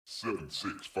Seven,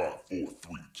 6, 5, 4, 3,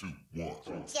 2, 1. You'll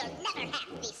never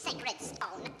have the sacred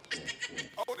stone.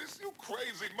 Oh, this you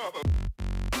crazy mother.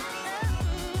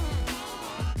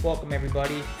 Welcome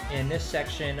everybody. In this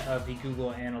section of the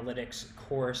Google Analytics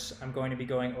course, I'm going to be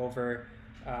going over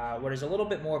what is a little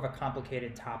bit more of a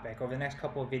complicated topic. Over the next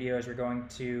couple of videos, we're going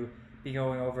to be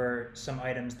going over some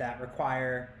items that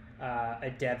require a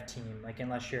dev team. Like,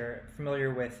 unless you're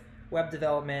familiar with web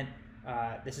development,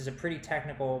 this is a pretty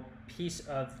technical piece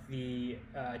of the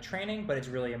training, but it's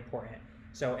really important.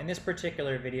 So in this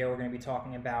particular video, we're going to be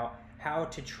talking about how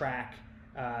to track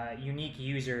unique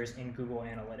users in Google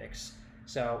Analytics.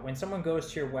 So when someone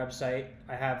goes to your website,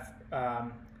 I have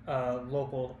a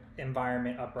local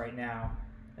environment up right now,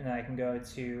 and then I can go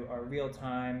to a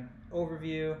real-time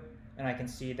overview, and I can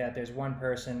see that there's one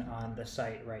person on the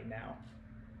site right now.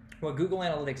 What Google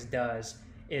Analytics does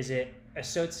is it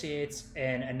associates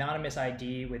an anonymous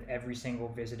ID with every single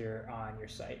visitor on your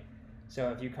site. So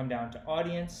if you come down to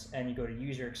Audience and you go to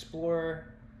User Explorer,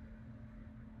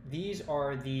 these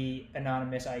are the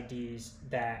anonymous IDs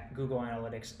that Google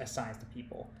Analytics assigns to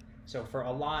people. So for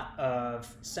a lot of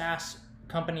SaaS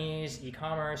companies,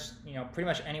 e-commerce, pretty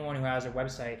much anyone who has a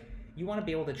website, you want to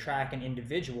be able to track an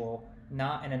individual,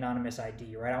 not an anonymous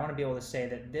ID, right? I want to be able to say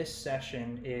that this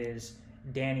session is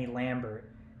Danny Lambert,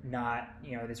 not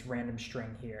this random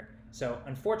string here. So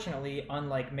unfortunately,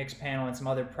 unlike Mixpanel and some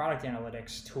other product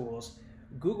analytics tools,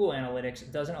 Google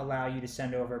Analytics doesn't allow you to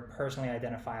send over personally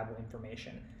identifiable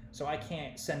information. So I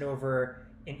can't send over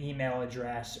an email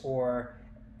address or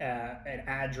an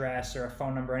address or a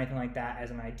phone number or anything like that as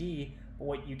an ID. But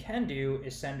what you can do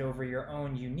is send over your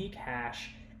own unique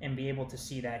hash and be able to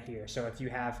see that here. So if you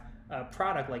have a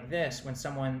product like this, when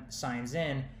someone signs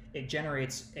in, it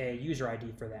generates a user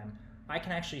ID for them. I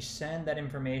can actually send that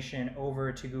information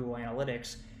over to Google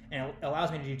Analytics, and it allows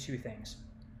me to do two things.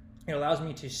 It allows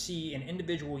me to see an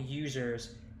individual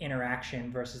user's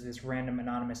interaction versus this random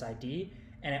anonymous ID,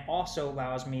 and it also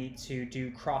allows me to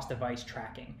do cross-device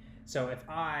tracking. So if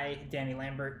I, Danny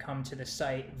Lambert, come to the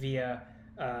site via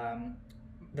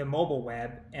the mobile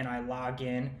web and I log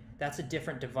in, that's a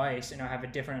different device, and I have a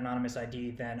different anonymous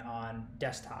ID than on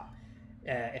desktop.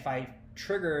 If I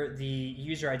trigger the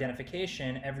user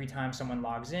identification every time someone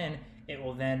logs in, it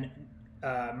will then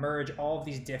merge all of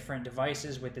these different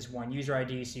devices with this one user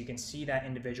ID, so you can see that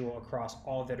individual across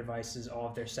all of their devices, all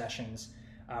of their sessions,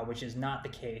 which is not the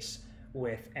case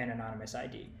with an anonymous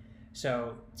ID.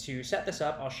 So to set this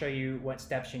up, I'll show you what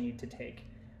steps you need to take.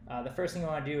 The first thing you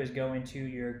want to do is go into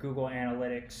your Google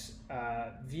Analytics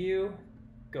view,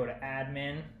 go to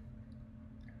Admin,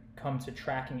 come to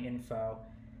Tracking Info,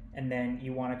 and then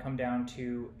you want to come down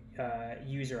to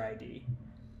User ID.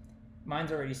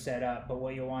 Mine's already set up, but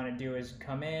what you'll want to do is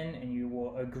come in and you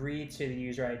will agree to the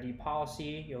user ID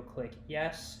policy. You'll click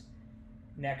yes.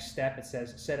 Next step, it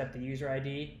says set up the user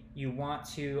ID. You want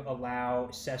to allow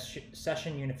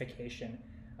session unification.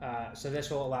 So this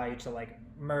will allow you to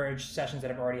merge sessions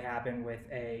that have already happened with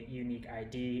a unique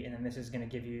ID, and then this is going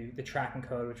to give you the tracking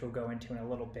code, which we'll go into in a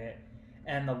little bit.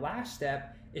 And the last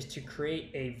step is to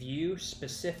create a view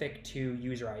specific to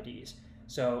user IDs.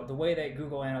 So the way that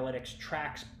Google Analytics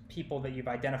tracks people that you've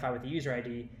identified with the user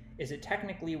ID is it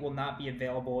technically will not be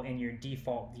available in your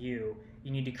default view.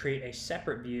 You need to create a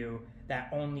separate view that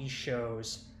only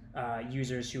shows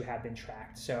users who have been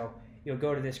tracked. So you'll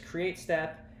go to this create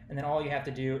step, and then all you have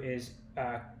to do is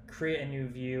create a new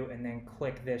view and then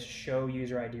click this show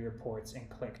user ID reports and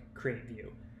click create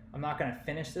view. I'm not going to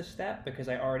finish this step because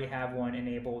I already have one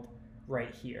enabled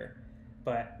right here.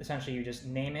 But essentially you just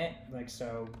name it,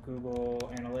 so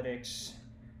Google Analytics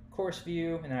course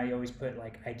view, and then I always put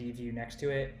ID view next to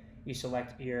it. You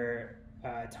select your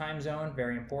time zone,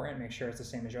 very important, make sure it's the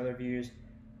same as your other views.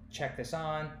 Check this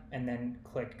on, and then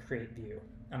click create view.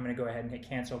 I'm going to go ahead and hit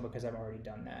cancel because I've already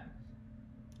done that.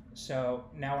 So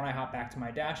now when I hop back to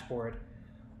my dashboard,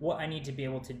 what I need to be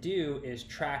able to do is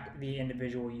track the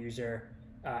individual user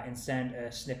and send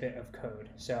a snippet of code.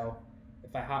 So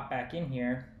if I hop back in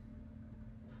here,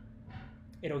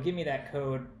 it'll give me that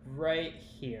code right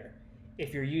here.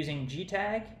 If you're using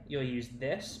GTag, you'll use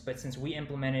this, but since we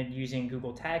implemented using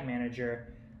Google Tag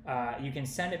Manager, you can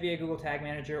send it via Google Tag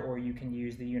Manager, or you can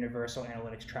use the Universal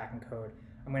Analytics Tracking Code.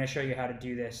 I'm going to show you how to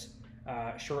do this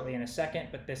shortly in a second,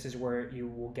 but this is where you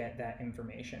will get that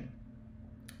information.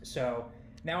 So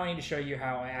now I need to show you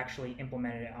how I actually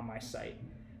implemented it on my site.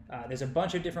 There's a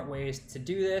bunch of different ways to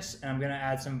do this, and I'm going to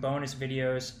add some bonus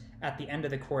videos at the end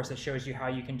of the course that shows you how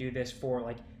you can do this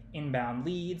for inbound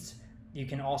leads. You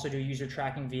can also do user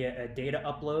tracking via a data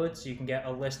upload, so you can get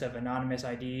a list of anonymous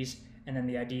IDs and then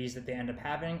the IDs that they end up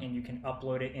having, and you can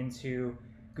upload it into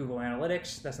Google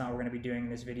Analytics. That's not what we're going to be doing in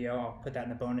this video. I'll put that in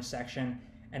the bonus section.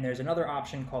 And there's another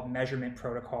option called measurement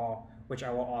protocol, which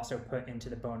I will also put into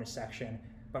the bonus section.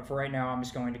 But for right now, I'm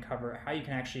just going to cover how you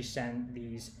can actually send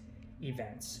these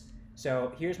events.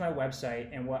 So here's my website,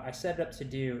 and what I set it up to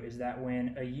do is that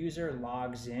when a user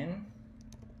logs in,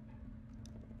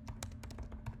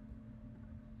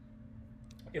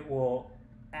 it will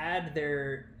add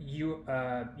their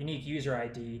unique user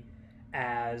ID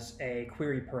as a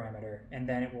query parameter, and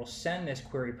then it will send this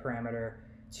query parameter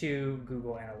to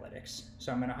Google Analytics.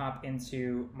 So I'm going to hop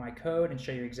into my code and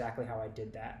show you exactly how I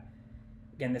did that.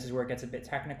 Again, this is where it gets a bit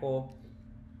technical.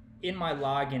 In my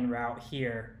login route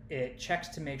here, it checks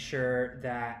to make sure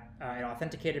that it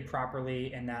authenticated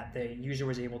properly and that the user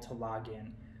was able to log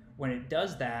in. When it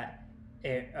does that,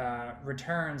 it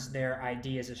returns their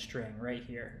ID as a string right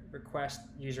here. Request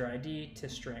user ID to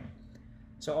string.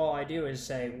 So all I do is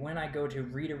say, when I go to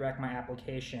redirect my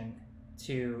application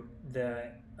to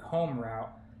the home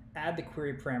route, add the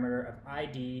query parameter of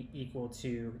ID equal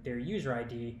to their user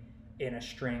ID in a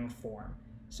string form.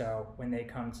 So when it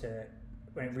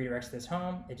redirects this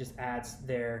home, it just adds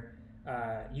their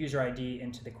user ID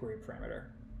into the query parameter.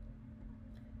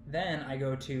 Then I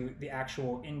go to the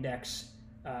actual index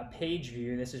page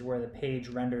view. This is where the page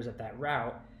renders at that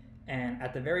route. And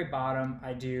at the very bottom,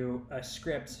 I do a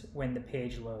script when the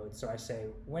page loads. So I say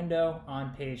window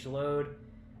on page load,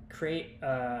 create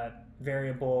a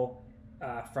variable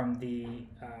from the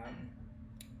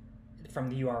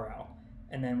URL,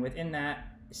 and then within that,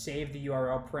 save the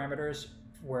URL parameters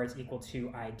where it's equal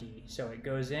to ID. So it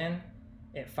goes in,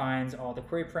 it finds all the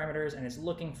query parameters, and it's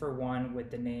looking for one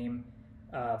with the name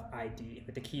of ID,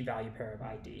 with the key value pair of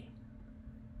ID.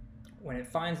 When it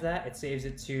finds that, it saves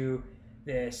it to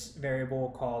this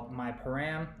variable called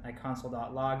myparam. I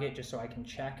console.log it just so I can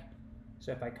check.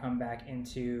 So if I come back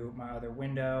into my other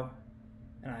window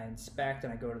and I inspect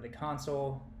and I go to the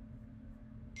console,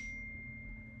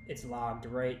 it's logged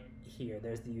right here.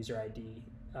 There's the user ID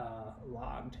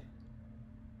logged.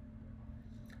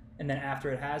 And then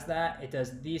after it has that, it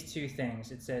does these two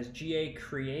things. It says GA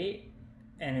create,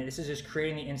 and this is just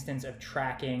creating the instance of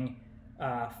tracking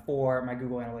for my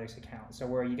Google Analytics account. So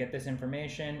where you get this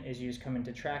information is you just come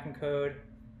into tracking code,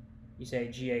 you say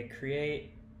GA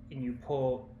create, and you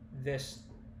pull this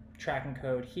tracking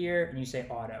code here, and you say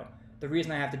auto. The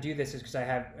reason I have to do this is because I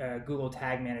have Google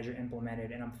Tag Manager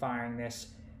implemented, and I'm firing this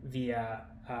via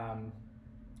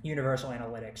Universal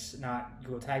Analytics, not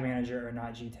Google Tag Manager or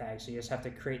not GTag. So you just have to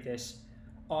create this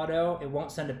auto. It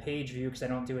won't send a page view because I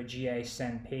don't do a GA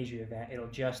send page view event. It'll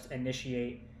just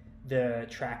initiate the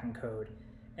tracking code.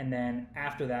 And then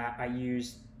after that, I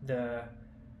use the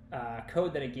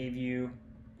code that it gave you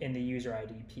in the user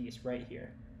ID piece right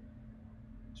here.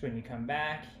 So when you come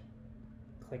back,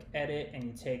 click edit, and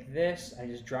you take this, I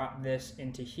just drop this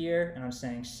into here, and I'm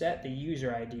saying set the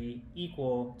user ID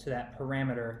equal to that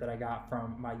parameter that I got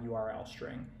from my URL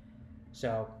string.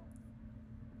 So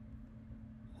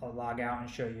I'll log out and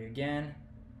show you again.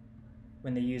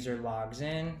 When the user logs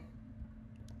in,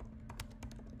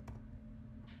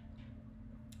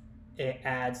 it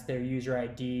adds their user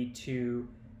ID to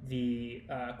the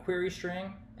query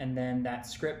string, and then that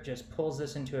script just pulls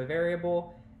this into a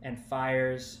variable and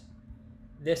fires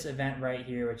this event right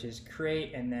here, which is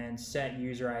create and then set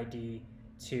user ID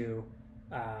to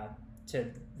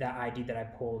that ID that I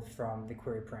pulled from the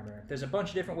query parameter. There's a bunch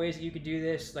of different ways that you could do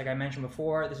this. Like I mentioned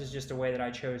before, this is just a way that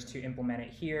I chose to implement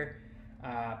it here.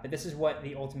 But this is what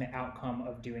the ultimate outcome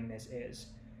of doing this is.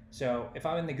 So if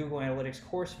I'm in the Google Analytics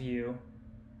course view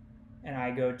and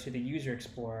I go to the User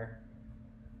Explorer,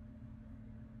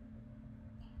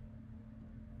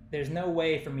 there's no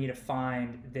way for me to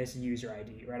find this user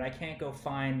ID, right? I can't go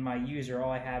find my user. All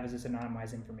I have is this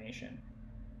anonymized information.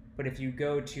 But if you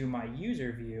go to my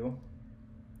user view,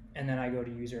 and then I go to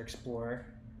User Explorer,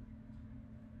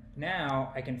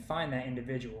 now I can find that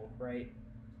individual, right?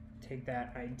 Take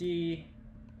that ID,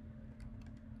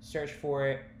 search for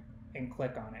it, and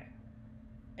click on it.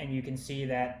 And you can see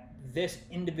that this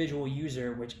individual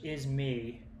user, which is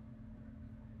me,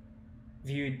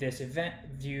 viewed this event,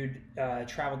 viewed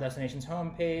Travel Destinations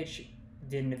homepage,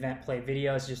 did an event play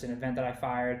video. It's just an event that I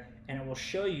fired, and it will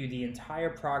show you the entire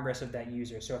progress of that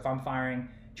user. So if I'm firing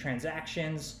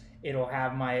transactions, it'll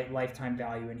have my lifetime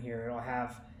value in here. It'll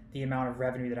have the amount of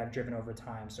revenue that I've driven over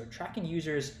time. So tracking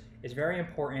users is very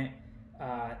important.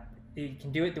 You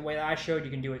can do it the way that I showed.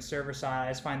 You can do it server side. I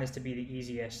just find this to be the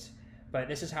easiest. But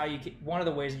this is how you can, one of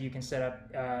the ways that you can set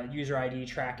up user ID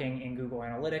tracking in Google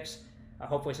Analytics.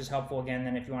 Hopefully this is helpful. Again,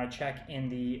 then if you want to check in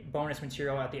the bonus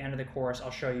material at the end of the course, I'll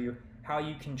show you how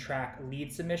you can track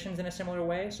lead submissions in a similar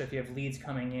way. So if you have leads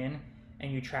coming in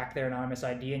and you track their anonymous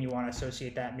ID and you want to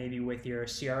associate that maybe with your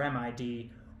CRM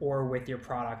ID or with your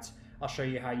product, I'll show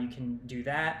you how you can do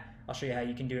that. I'll show you how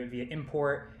you can do it via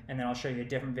import, and then I'll show you a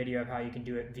different video of how you can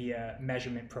do it via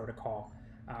measurement protocol.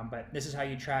 But this is how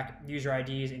you track user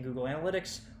IDs in Google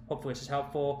Analytics. Hopefully this is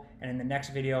helpful, and in the next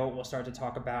video we'll start to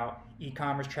talk about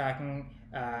e-commerce tracking,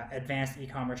 advanced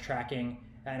e-commerce tracking,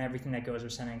 and everything that goes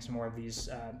with sending some more of these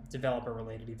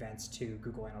developer-related events to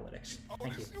Google Analytics.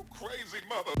 Thank you. You crazy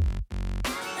mother.